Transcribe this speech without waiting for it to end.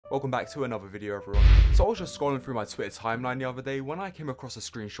Welcome back to another video, everyone. So I was just scrolling through my Twitter timeline the other day when I came across a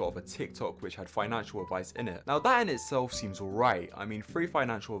screenshot of a TikTok which had financial advice in it. Now that in itself seems alright. I mean, free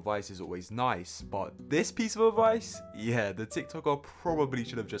financial advice is always nice, but this piece of advice? Yeah, the TikToker probably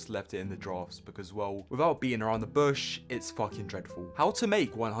should have just left it in the drafts because, well, without beating around the bush, it's fucking dreadful. How to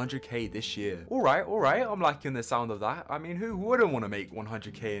make 100k this year. Alright, I'm liking the sound of that. I mean, who wouldn't want to make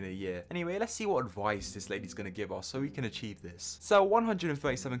 100k in a year? Anyway, let's see what advice this lady's gonna give us so we can achieve this. Sell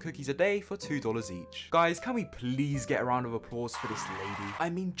 137 cookies a day for $2 each. Guys, can we please get a round of applause for this lady? I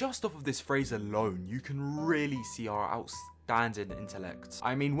mean, just off of this phrase alone, you can really see our outstanding intellect.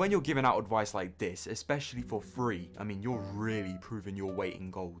 I mean, when you're giving out advice like this, especially for free, I mean, you're really proving your weight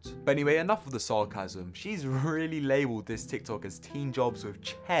in gold. But anyway, enough of the sarcasm. She's really labeled this TikTok as teen jobs with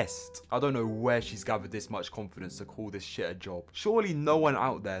chest. I don't know where she's gathered this much confidence to call this shit a job. Surely no one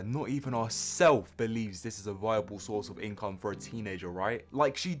out there, not even herself, believes this is a viable source of income for a teenager, right?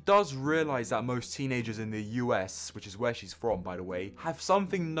 Like, she does realize that most teenagers in the US, which is where she's from, by the way, have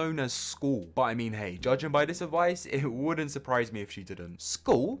something known as school. But I mean, hey, judging by this advice, it wouldn't surprise me if she didn't.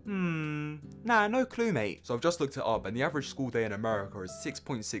 School? Nah, no clue, mate. So I've just looked it up, and the average school day in America is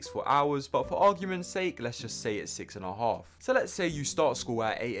 6.64 hours, but for argument's sake, let's just say it's 6.5. So let's say you start school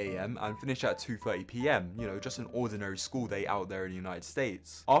at 8 AM and finish at 2:30 PM, you know, just an ordinary school day out there in the United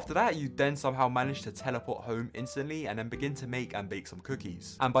States. After that, you then somehow manage to teleport home instantly and then begin to make and bake some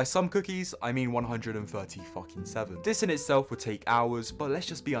cookies. And by some cookies, I mean 137. This in itself would take hours, but let's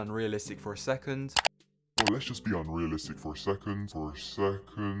just be unrealistic for a second.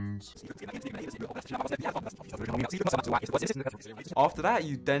 After that,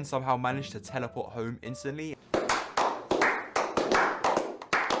 you then somehow manage to teleport home instantly.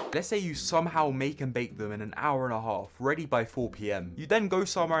 Let's say you somehow make and bake them in an hour and a half, ready by 4 PM. You then go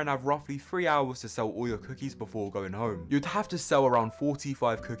somewhere and have roughly 3 hours to sell all your cookies before going home. You'd have to sell around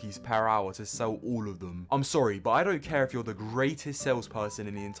 45 cookies per hour to sell all of them. I'm sorry, but I don't care if you're the greatest salesperson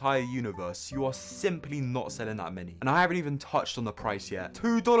in the entire universe, you are simply not selling that many. And I haven't even touched on the price yet.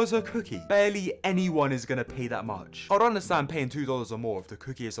 $2 a cookie. Barely anyone is gonna pay that much. I'd understand paying $2 or more if the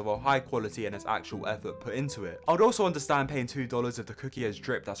cookie is of a high quality and has actual effort put into it. I'd also understand paying $2 if the cookie has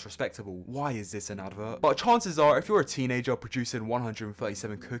drip that's respectable. Why is this an advert? But chances are, if you're a teenager producing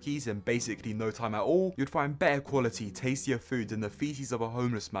 137 cookies in basically no time at all, you'd find better quality, tastier food than the feces of a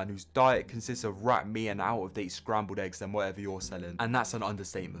homeless man whose diet consists of rat meat and out-of-date scrambled eggs than whatever you're selling. And that's an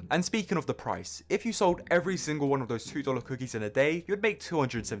understatement. And speaking of the price, if you sold every single one of those $2 cookies in a day, you'd make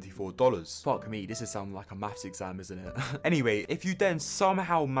 $274. Fuck me, this is sounding like a maths exam, isn't it? Anyway, if you then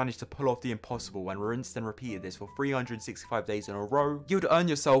somehow managed to pull off the impossible and rinsed and repeated this for 365 days in a row, you'd earn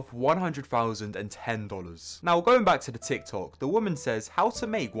yourself $100,010. Now, going back to the TikTok, the woman says how to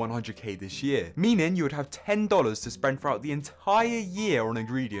make 100k this year, meaning you would have $10 to spend throughout the entire year on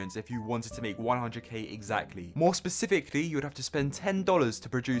ingredients if you wanted to make 100k exactly. More specifically, you would have to spend $10 to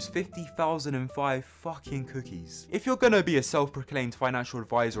produce 50,005 fucking cookies. If you're gonna be a self-proclaimed financial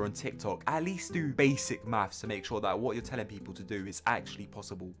advisor on TikTok, at least do basic maths to make sure that what you're telling people to do is actually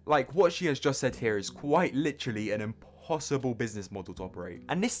possible. Like, what she has just said here is quite literally an impossible business model to operate.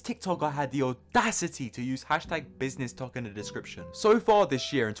 And this TikToker had the audacity to use hashtag business talk in the description. So far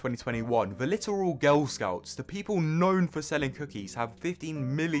this year in 2021, the literal Girl Scouts, the people known for selling cookies, have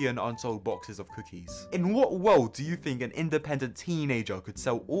 15 million unsold boxes of cookies. In what world do you think an independent teenager could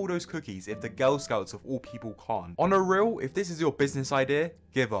sell all those cookies if the Girl Scouts of all people can't? On a real, if this is your business idea,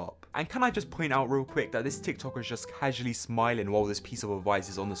 give up. And can I just point out real quick that this TikToker is just casually smiling while this piece of advice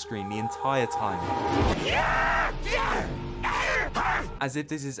is on the screen the entire time. As if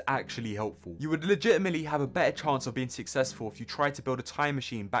this is actually helpful. You would legitimately have a better chance of being successful if you tried to build a time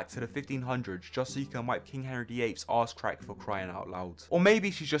machine back to the 1500s just so you can wipe King Henry VIII's arse crack for crying out loud. Or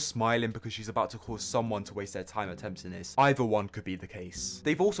maybe she's just smiling because she's about to cause someone to waste their time attempting this. Either one could be the case.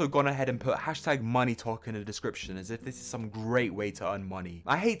 They've also gone ahead and put hashtag money talk in the description as if this is some great way to earn money.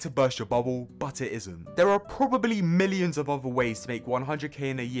 I hate to burst your bubble, but it isn't. There are probably millions of other ways to make 100k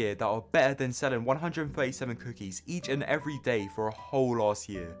in a year that are better than selling 137 cookies each and every day for a whole last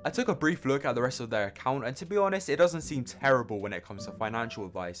year. I took a brief look at the rest of their account, and to be honest, it doesn't seem terrible when it comes to financial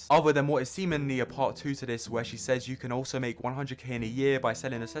advice, other than what is seemingly a part 2 to this where she says you can also make 100k in a year by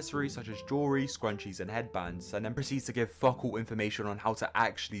selling accessories such as jewelry, scrunchies and headbands, and then proceeds to give fuck all information on how to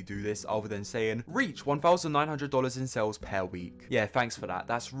actually do this other than saying reach $1,900 in sales per week. Yeah, thanks for that.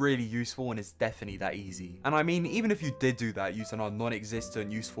 That's really useful and it's definitely that easy. And I mean, even if you did do that using our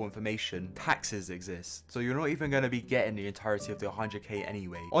non-existent useful information, taxes exist, so you're not even going to be getting the entirety of the 100k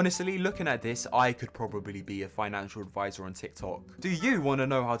anyway. Honestly, looking at this, I could probably be a financial advisor on TikTok. Do you want to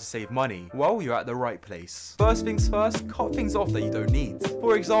know how to save money? Well, you're at the right place. First things first, cut things off that you don't need.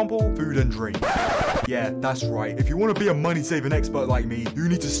 For example, food and drink. Yeah, that's right. If you want to be a money-saving expert like me, you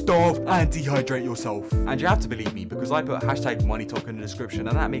need to starve and dehydrate yourself. And you have to believe me, because I put hashtag money talk in the description,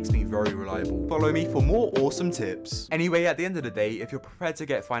 and that makes me very reliable. Follow me for more awesome tips. Anyway, at the end of the day, if you're prepared to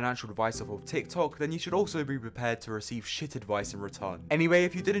get financial advice off of TikTok, then you should also be prepared to receive shit advice in return. Anyway,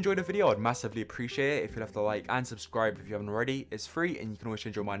 if you did enjoy the video, I'd massively appreciate it if you left a like and subscribe if you haven't already. It's free and you can always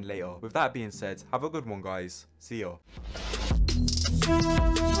change your mind later. With that being said, have a good one, guys. See ya.